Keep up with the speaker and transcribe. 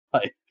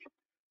like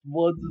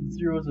ones and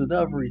zeros and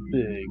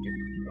everything.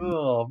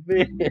 Oh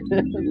man.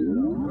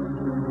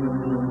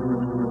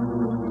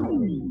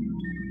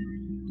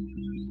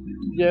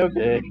 Yeah,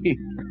 okay.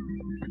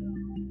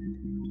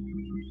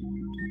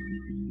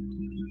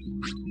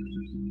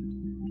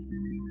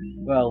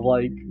 Well,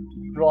 like,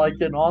 for like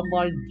an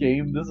online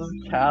game, this is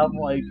kind of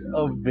like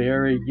a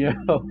very,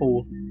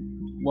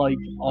 like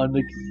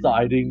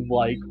unexciting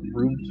like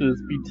room to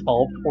just be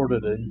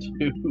teleported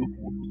into.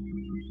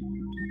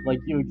 Like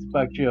you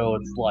expect,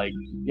 it's like,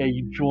 yeah,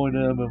 you join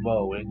an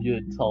MMO and you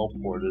get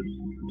teleported,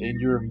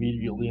 and you're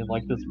immediately in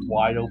like this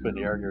wide open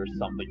area or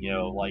something,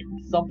 like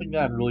something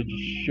that really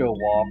just show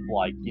off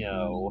like,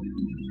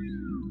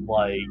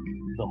 like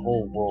the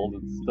whole world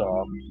and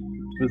stuff.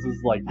 This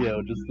is like,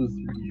 just this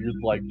weird,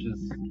 like,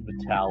 just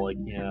metallic,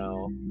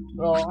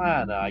 well, I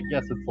don't know, I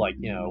guess it's like,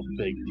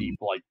 big, deep,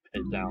 like,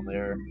 pit down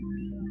there.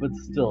 But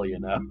still,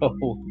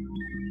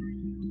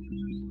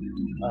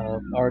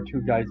 our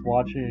two guys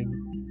watching,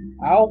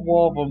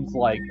 one of them's,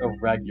 like, a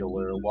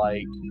regular,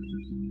 like,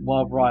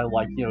 whenever I,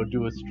 like,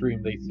 do a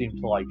stream, they seem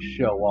to, like,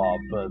 show up,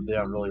 but they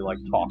don't really, like,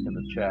 talk in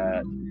the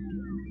chat.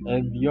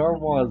 And the other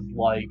one is,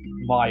 like,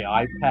 my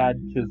iPad,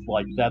 because,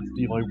 like, that's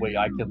the only way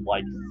I can,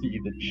 like, see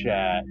the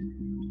chat.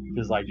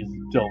 Because I just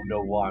don't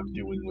know what I'm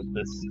doing with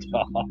this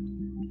stuff.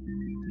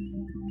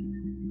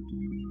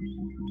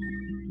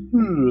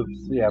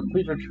 Oops, yeah,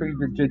 please retrieve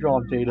your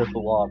Digimon data at the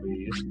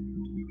lobby.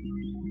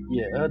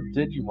 Yeah,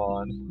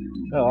 Digimon.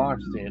 Oh, I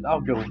understand.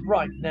 I'll go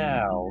right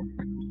now.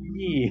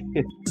 Yeah.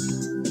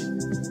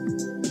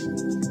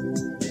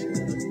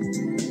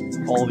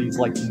 All these,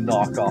 like,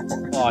 knockoff.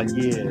 Oh,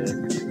 yeah.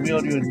 We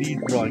don't even need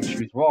running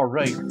shoes. We're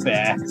already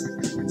fast.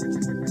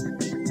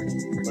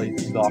 Like,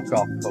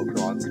 knockoff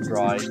Pokemon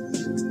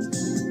strides.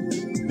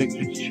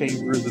 Victor's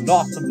Chamber is an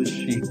awesome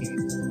machine.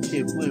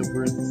 Can't believe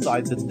we're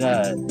inside the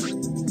net.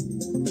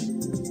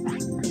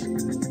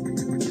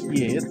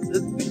 Yeah, it's the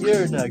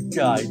internet,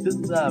 guys.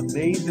 Isn't that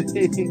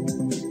amazing?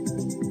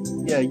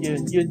 Yeah, you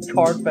in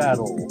card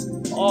battle.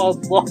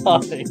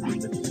 Online.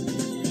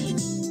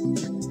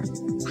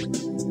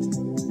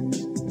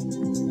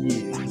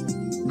 Yeah.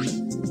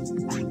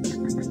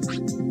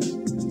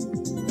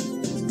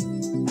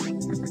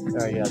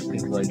 Alright, yeah, it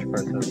seems like each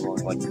person has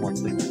only like one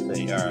thing to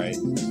say. Alright.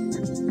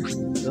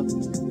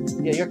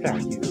 Yeah, you're kind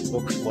of cute.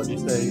 What'd you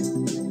say?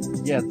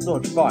 Yeah, it's so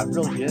much fun.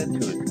 Really get into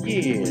it.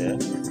 Yeah.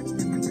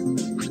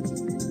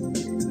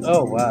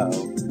 Oh, wow.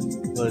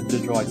 But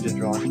Digimon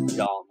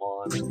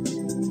Galmon.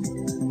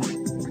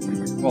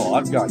 Well,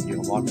 I've got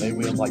Digimon. Maybe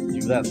we'll, like,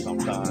 do that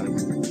sometime.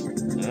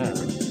 Yeah.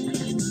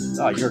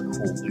 Oh, you're a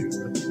cool dude.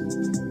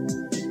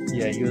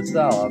 Yeah,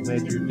 USL, I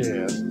made your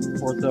day.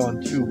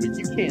 4-0-2, but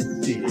you can't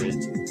see it.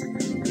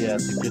 Yeah,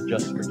 it's a good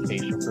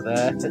justification for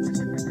that.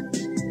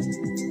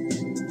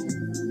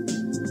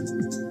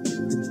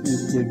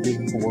 It's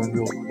getting bored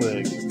real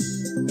quick.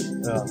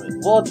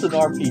 Well, it's an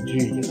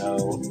RPG,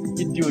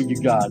 You do what you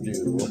gotta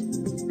do.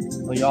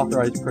 Like,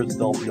 authorized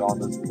personnel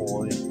beyond this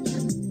point.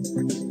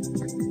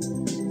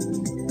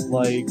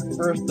 Like,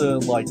 first in,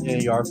 like,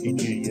 any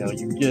RPG,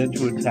 you get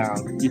into a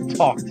town, you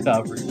talk to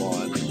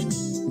everyone,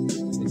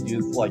 and you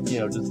just, like,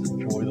 just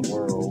enjoy the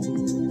world.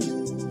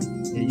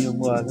 And you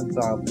let him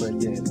start playing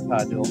games, how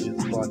to do all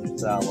these fun your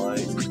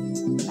satellite.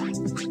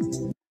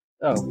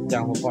 Oh,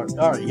 download part.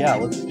 Alright, yeah,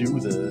 let's do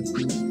this.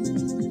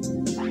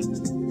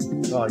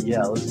 Oh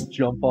yeah, let's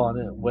jump on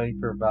it, waiting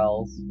for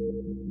bells.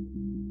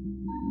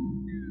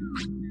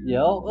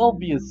 Yeah, it'll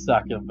be a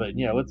second, but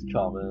it's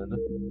coming.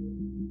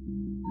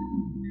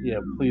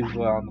 Yeah, please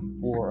lay on the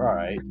floor.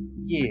 Alright.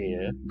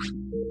 Yeah.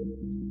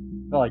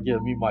 Feel like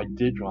giving me my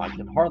Digimon. I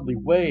can hardly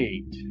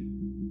wait.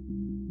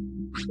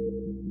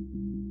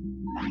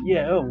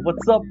 Yeah, oh,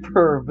 what's up,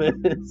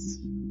 Purvis?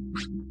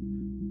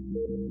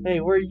 Hey,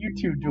 what are you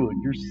two doing?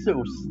 You're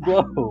so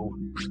slow.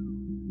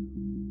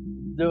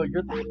 No,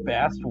 you're the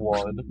fast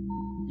one.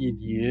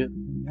 Idiot.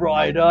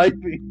 Right,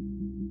 Ivy.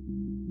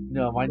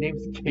 No, my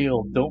name's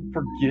Kale. Don't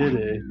forget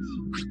it.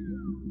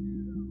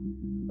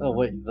 Oh,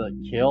 wait, the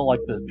Kale,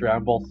 like the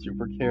Dragon Ball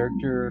Super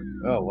character?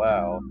 Oh,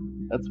 wow.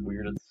 That's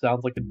weird. It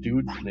sounds like a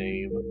dude's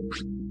name.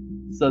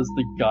 Says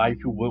the guy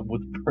who went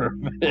with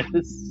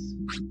Purvis.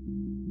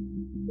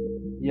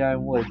 Yeah,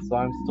 I'm late, so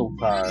I'm still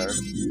tired.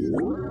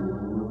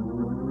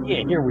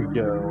 Yeah, here we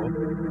go.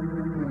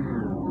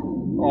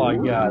 Oh,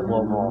 yeah, I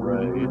love him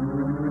already.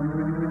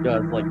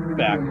 Got his, like,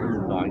 backwards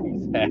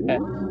 90s hat.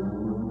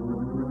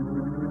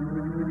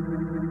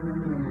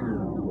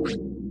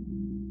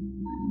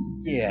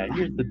 Yeah,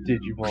 here's the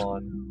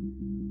Digimon.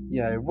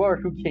 Yeah, I wonder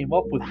who came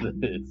up with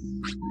this.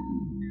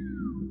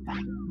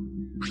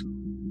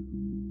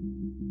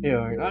 Hey,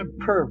 I'm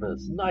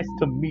Purvis. Nice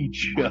to meet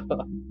ya.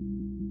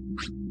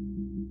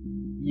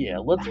 Yeah,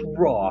 let's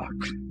rock.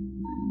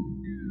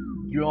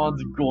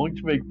 John's going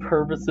to make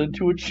Purvis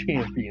into a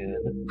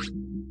champion.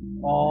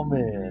 Oh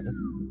man.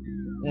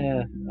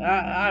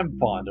 I'm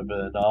fond of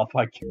it enough,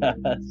 I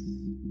guess.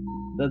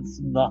 That's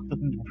not the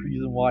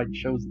reason why I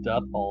chose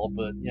Death Hall,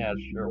 but yeah,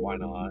 sure, why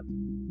not?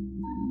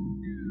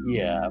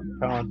 Yeah,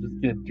 Pound's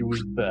just gonna do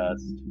his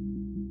best.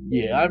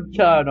 Yeah, I'm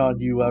counting on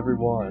you,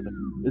 everyone.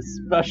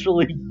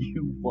 Especially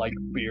you, like,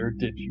 bear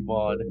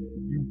Digimon.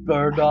 You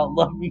better not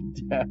let me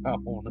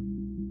down.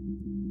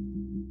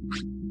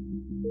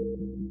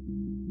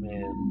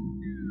 Man.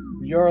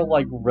 You're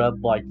like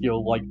read like,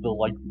 like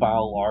the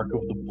final arc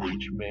of the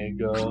Bleach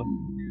manga.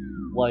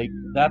 Like,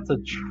 that's a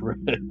trip.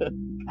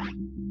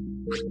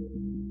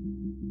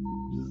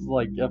 Just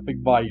like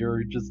effing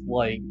Mayuri just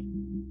like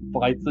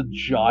fights a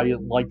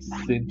giant like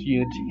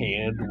sentient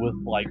hand with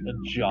like a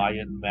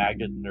giant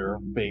maggot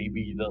nerve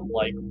baby that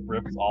like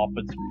rips off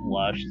its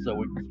flesh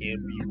so it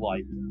can't be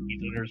like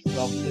eaten or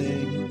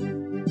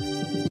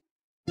something.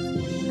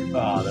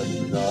 Ah, that's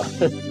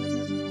nuts.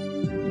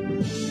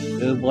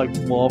 And like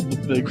one of the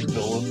big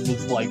villains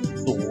was like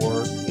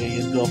Thor.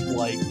 They end up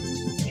like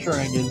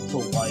turning into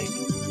like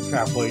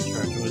halfway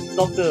turned into it.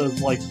 Something that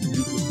was like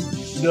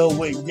no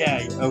wait,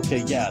 yeah,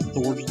 okay, yeah,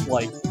 Thor just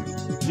like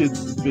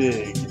gets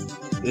big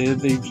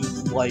and they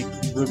just like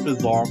rip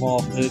his arm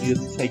off and he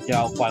gets taken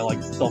out by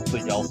like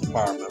something else if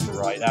I remember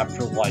right,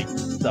 after like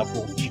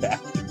several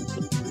chapters.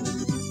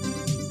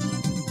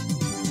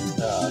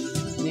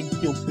 You can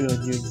kill Poo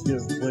and you can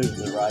get away with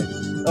it, right?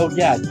 Oh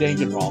yeah,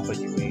 Danganrompa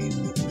you mean.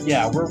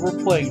 Yeah, we're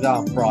playing that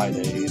on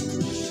Fridays.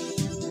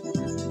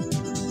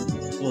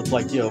 So it's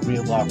like, me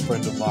and a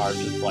friend of ours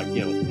just like,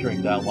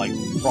 string that like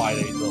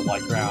Fridays at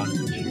like around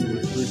 2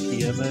 or 3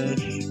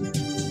 p.m.-ish.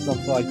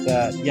 Something like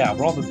that. Yeah,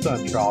 we're on the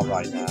Sun Trial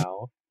right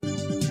now.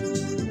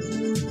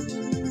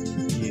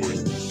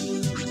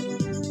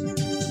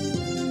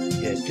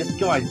 Yeah, just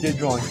go on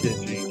Digimon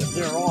Digi, and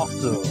they're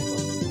awesome.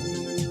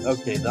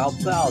 Okay, now I'll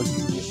tell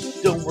you.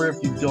 Don't worry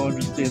if you don't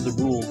understand the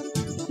rules.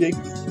 The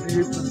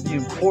experience is the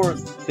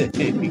important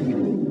thing.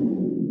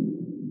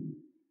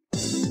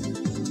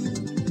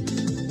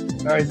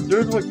 Alright, so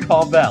here's what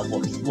combat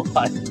looks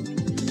like.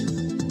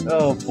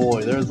 Oh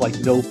boy, there's like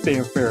no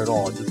fanfare at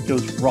all, it just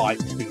goes right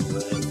to it.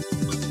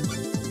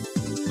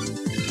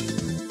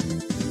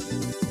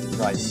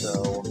 Right,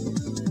 so...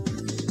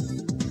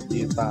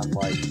 see if I'm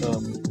like,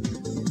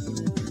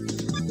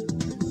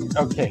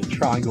 okay,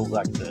 triangle's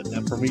exit,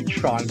 and for me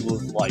triangle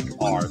is like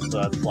R, so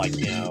that's like,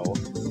 yeah,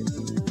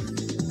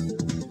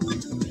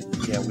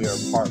 we are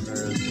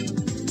partners.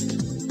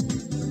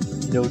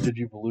 No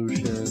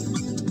Digivolution.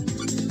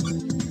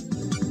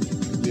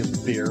 We have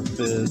Bear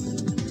Fist.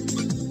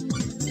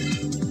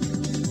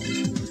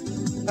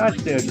 How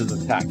much damage does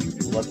attack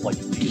do? Let's like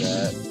see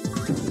that.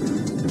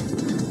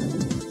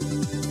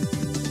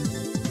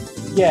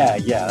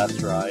 Yeah,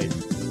 that's right.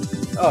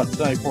 Oh, it's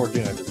 94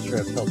 damage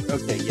strip.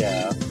 Okay,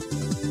 yeah.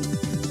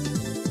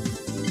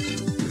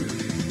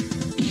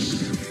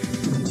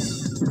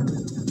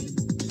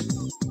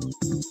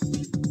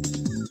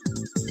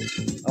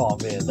 Oh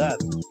man, that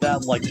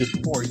like did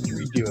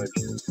 43 damage.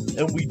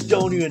 And we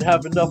don't even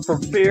have enough for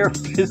Bear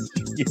Fist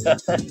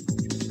yet.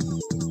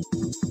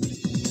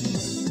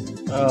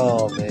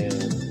 Oh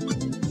man.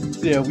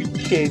 So, yeah, we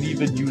can't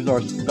even use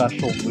our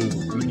special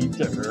move. We need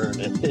to earn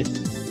it.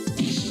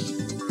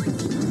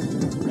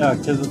 Yeah,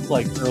 because it's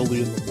like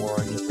early in the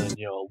morning and then,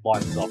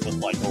 lines up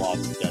with like a lot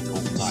of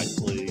schedules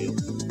nicely.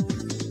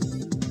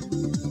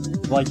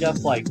 Well, I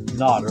guess like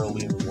not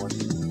early in the morning,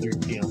 3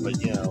 p.m., but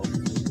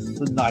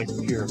it's a nice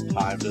period of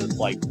time to just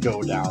like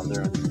go down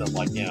there and spend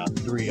like,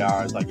 3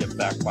 hours, I get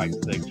back by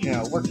 6.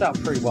 It works out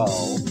pretty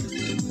well.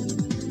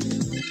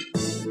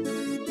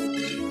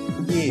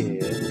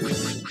 Yeah.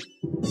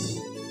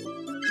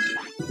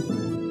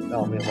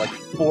 Oh man, like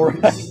 4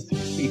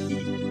 XP.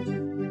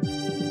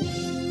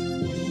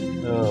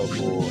 Oh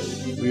boy,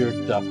 we are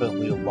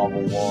definitely a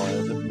level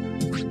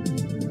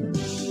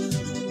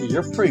 1.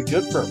 You're pretty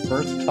good for a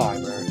first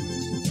timer.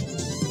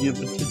 You have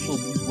potential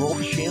to be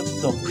world champ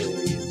someday.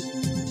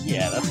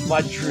 Yeah, that's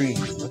my dream.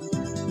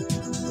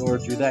 In order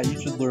to do that,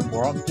 you should learn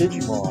more on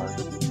Digimon.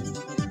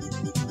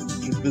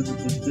 You should visit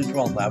the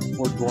Digimon lab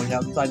before going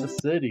outside the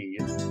city.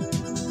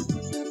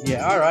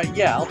 Yeah, alright,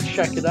 yeah, I'll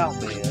check it out,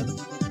 man.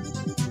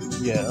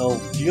 Yeah, oh,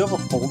 do you have a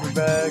folder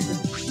bag?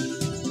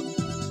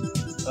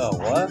 Oh,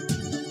 what?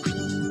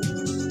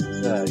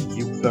 Yeah,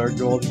 you better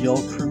go on the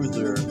Yellow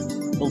Cruiser.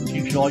 He'll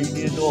teach you all you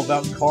need to know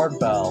about card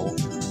battles.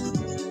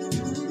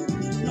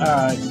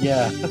 Alright,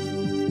 yeah.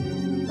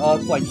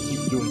 It's like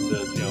keep doing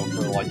this,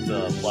 for like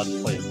the Let's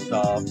Play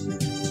stuff.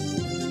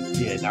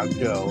 Yeah, now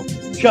go.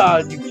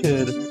 God, you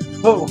kid!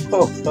 Ho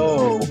ho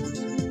ho!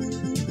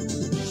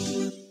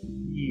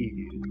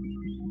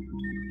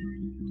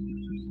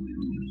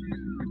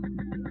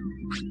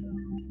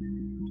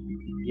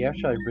 Yeah,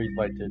 actually I raised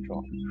my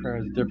Digimon.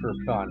 Parents differ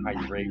upon how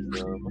you raise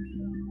them.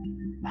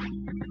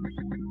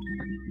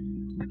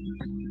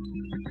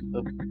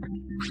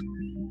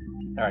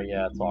 Alright,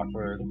 yeah, it's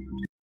awkward.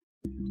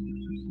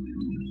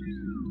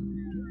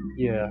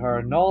 Yeah,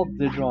 her null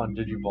Digimon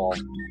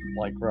Digivolve,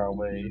 like, right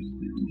away.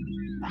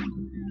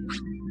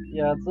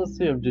 Yeah, let's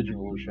see if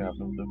Digivolution has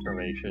some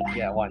information.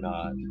 Yeah, why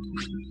not?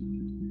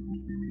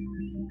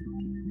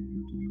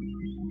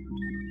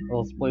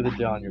 Well, let's play the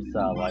day on your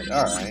satellite.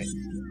 Alright.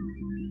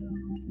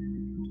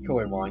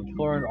 Koemon,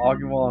 learn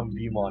Agumon and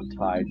Vmon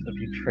types if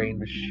you train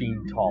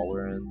machine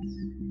tolerance.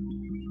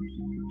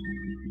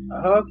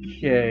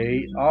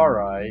 Okay,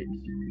 alright.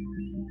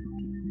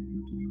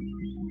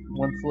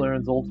 Once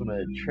learns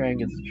ultimate,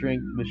 Trang is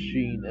strength,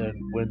 machine, and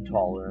wind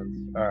tolerance.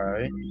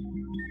 Alright.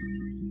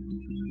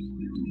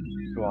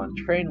 Go on.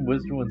 Train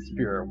wisdom and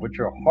spirit, which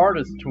are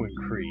hardest to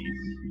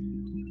increase.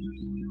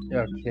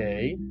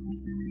 Okay.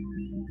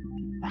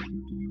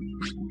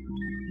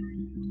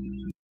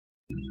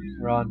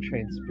 Ron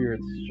train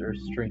spirits or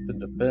strength and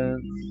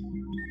defense.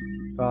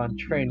 Ron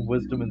train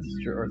wisdom and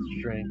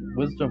strength.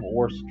 Wisdom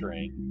or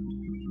strength.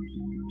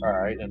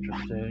 Alright,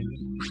 interesting.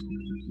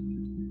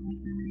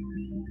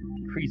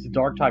 Increase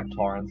dark type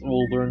tolerance.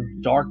 We'll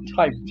learn dark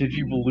type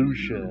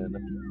digivolution.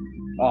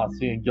 Oh, so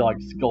you can get like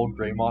Skull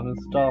Greymon and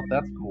stuff.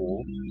 That's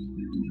cool.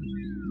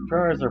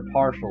 Prayers are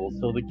partial,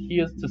 so the key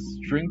is to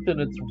strengthen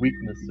its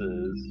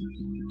weaknesses.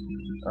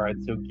 Alright,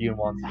 so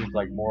Guillemon seems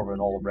like more of an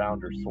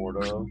all-rounder, sort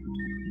of.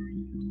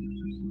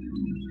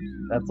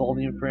 That's all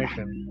the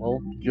information. Well,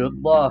 good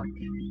luck.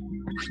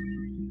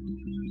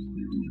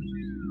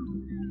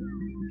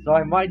 So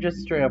I might just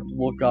straight up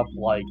look up,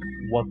 like,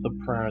 what the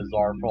parameters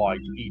are for, like,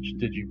 each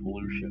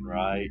Digivolution,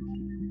 right?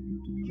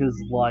 Because,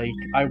 like,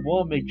 I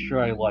want to make sure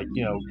I, like,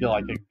 you know, get,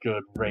 like, a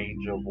good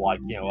range of,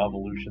 like, you know,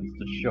 evolutions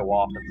to show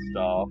off and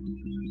stuff.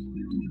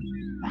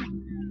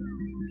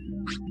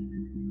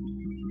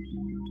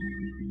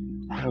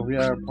 Oh, we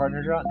are a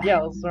partner Digimon? Yeah,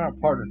 let's start our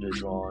partner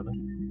Digimon.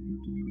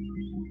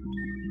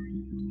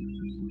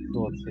 So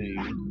let's see.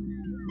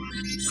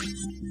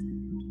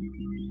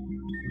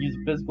 Use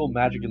physical,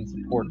 magic, and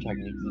support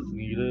techniques as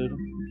needed.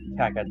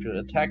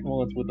 Attack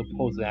moments with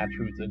opposing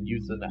attributes and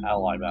use an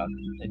ally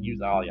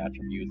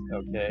attributes.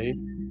 Okay.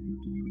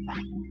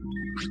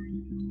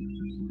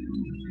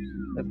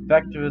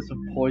 Effectiveness of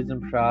poison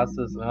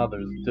process and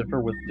others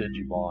differ with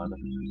Digimon.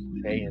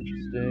 Okay,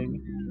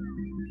 interesting.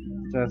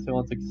 Status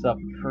once except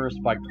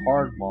cursed by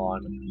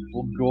Cardmon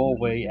will go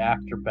away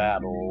after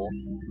battle.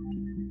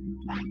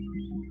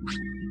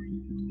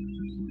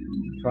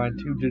 Combine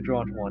 2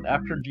 Digimon into 1.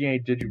 After D&D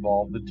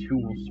Digivolve, the 2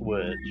 will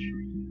switch.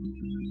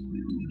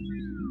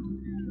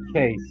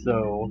 Okay, so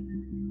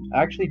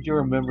I actually do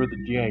remember the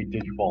D&D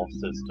Digivolve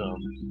system.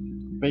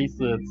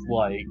 Basically, it's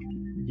like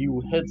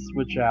you hit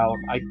switch out.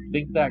 I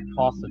think that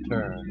costs a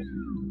turn,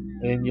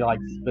 and you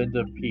like spend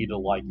a P to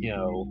like you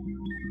know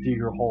do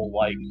your whole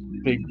like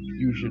big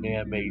fusion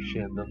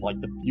animation. Then like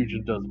the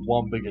fusion does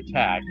one big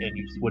attack, and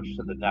you switch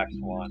to the next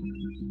one.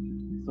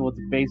 So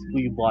it's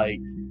basically like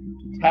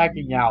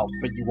tagging out,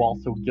 but you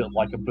also get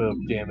like a bit of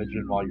damage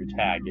in while you're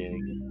tagging.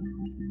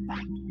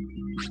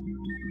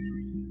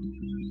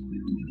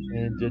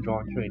 And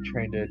Digimon can be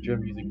trained at a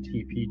gym using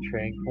TP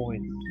training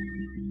points.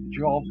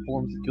 Draw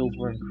form skills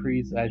will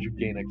increase as you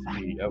gain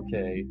XP.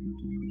 Okay.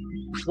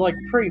 It's like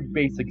pretty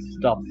basic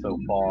stuff so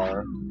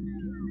far.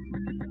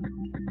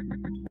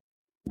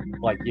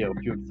 Like, you know, a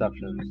few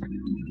exceptions.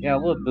 Yeah,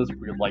 look at this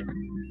weird, like...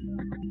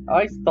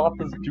 I thought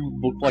this dude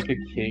looked like a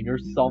king or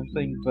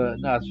something, but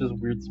no, it's just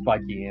weird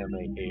spiky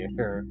anime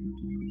hair.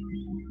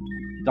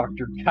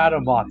 Dr.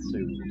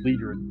 Katamatsu,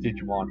 leader of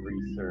Digimon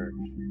research.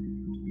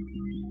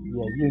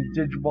 Yeah, you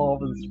can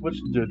Digivolve and switch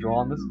to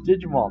Digimon this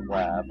Digimon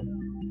lab.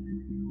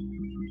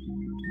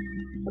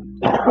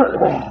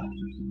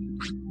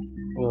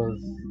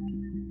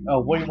 Oh,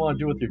 what do you want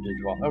to do with your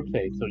Digimon?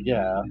 Okay, so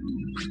yeah.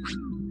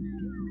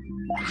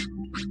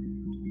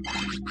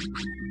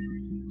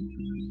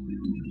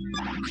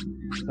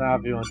 So now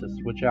if you want to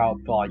switch out,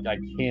 but like I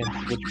can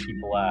switch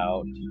people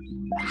out.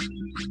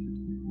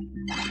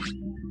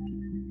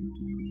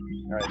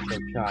 Alright, so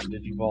come on,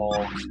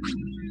 Digivolve.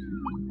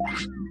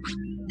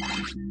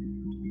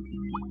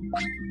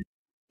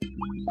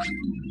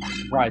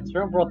 Right, so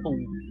remember what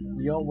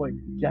you know what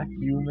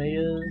Gekume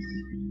is?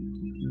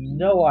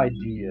 No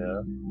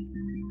idea.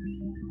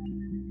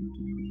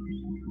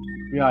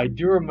 Yeah, I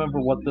do remember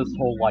what this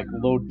whole, like,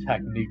 load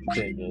technique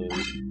thing is.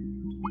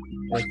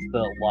 It's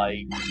that,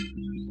 like,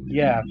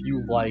 yeah, if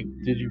you, like,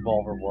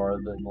 Digivolve or more,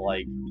 then,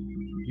 like,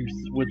 you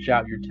switch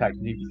out your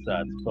technique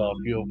sets, but if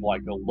you have,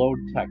 like, a load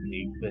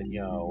technique, then,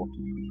 you know,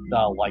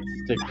 that'll, like,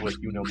 stick with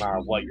you no matter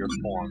what your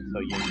form, so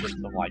you can get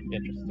some, like,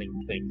 interesting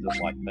things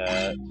like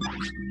that.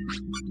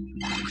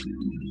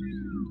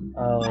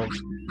 Oh,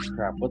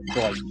 crap, what's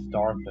the, like,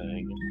 star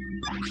thing?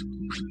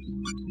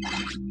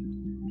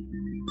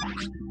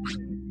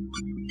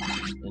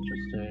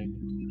 Interesting.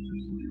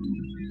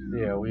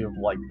 Yeah, we have,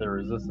 like, the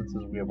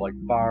resistances, we have, like,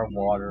 fire,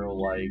 water,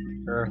 like,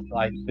 earth,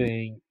 I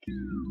think,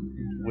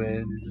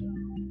 wind,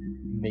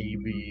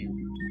 maybe,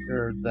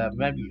 or that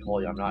might be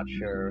holy, I'm not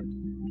sure.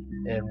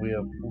 And we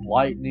have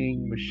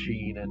lightning,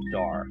 machine, and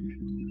dark.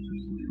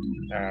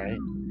 Alright.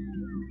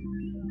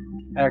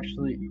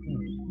 Actually,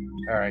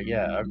 alright,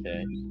 yeah,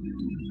 okay.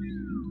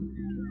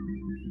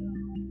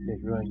 If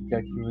you're going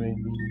Gekume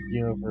mean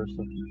universe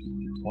of...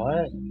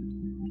 What?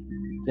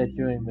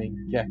 Gekume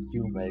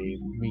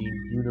mean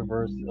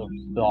universe of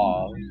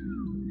Thaw.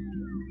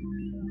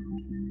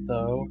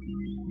 So...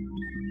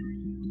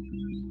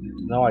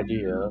 No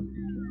idea.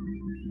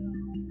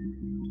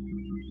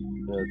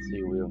 Let's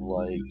see, we have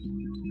like...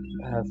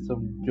 Has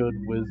some good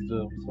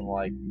wisdom, some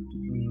like...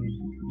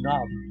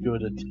 not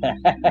good attack.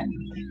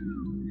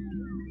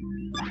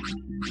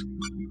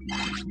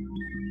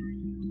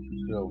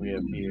 What we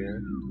have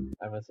here.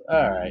 I miss.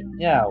 Alright,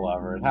 yeah,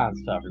 whatever. It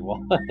happens to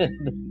everyone.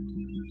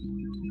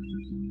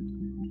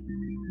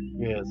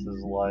 Yeah, this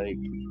is like.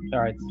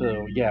 Alright,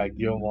 so yeah,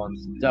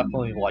 Gilmon's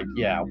definitely like,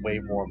 yeah, way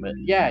more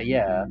yeah.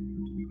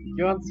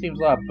 Gilmon seems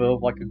a bit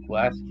of like a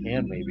glass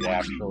can, maybe,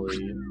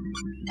 actually.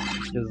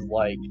 Because,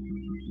 like.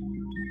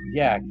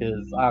 Yeah,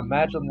 because I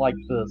imagine, like,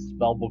 the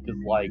spellbook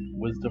is like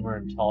wisdom or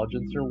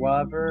intelligence or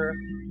whatever.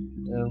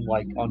 And,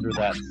 like, under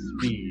that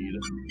speed.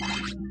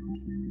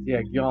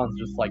 Yeah, Gion's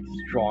just, like,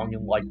 strong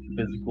in, like,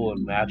 physical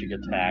and magic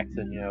attacks,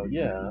 and,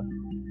 yeah.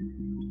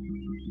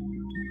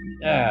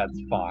 Yeah,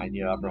 it's fine,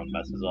 everyone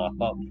messes up.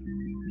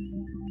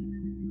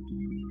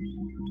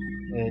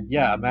 And,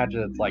 yeah,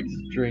 imagine it's, like,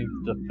 strength,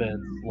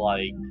 defense,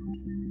 like,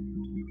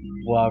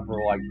 whatever,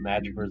 like,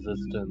 magic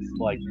resistance,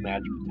 like,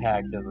 magic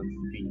attack, and then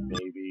speed,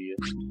 maybe.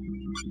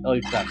 At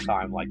least that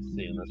time, like,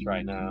 seeing this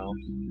right now.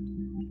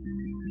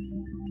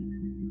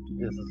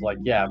 This is, like,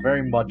 yeah,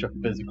 very much a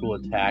physical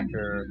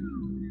attacker.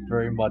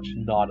 Very much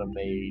not a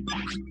mage.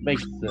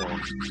 Makes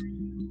sense.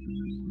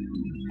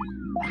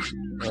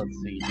 Let's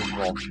see,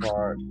 default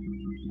chart.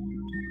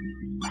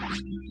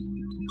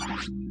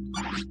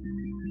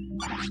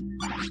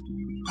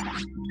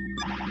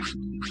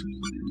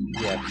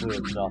 Yeah, so we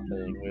have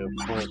nothing. We have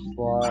 4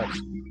 slots.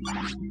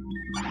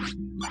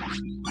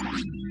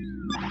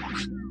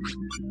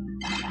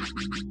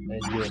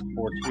 And you have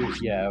 4 too.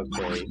 Yeah,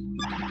 okay.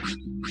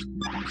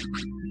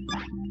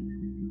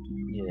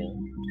 Yeah.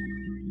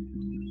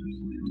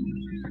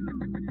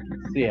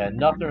 So yeah,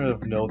 nothing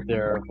of note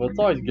there, but it's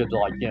always good to,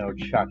 like,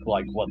 check,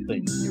 like, what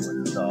things do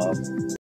and stuff.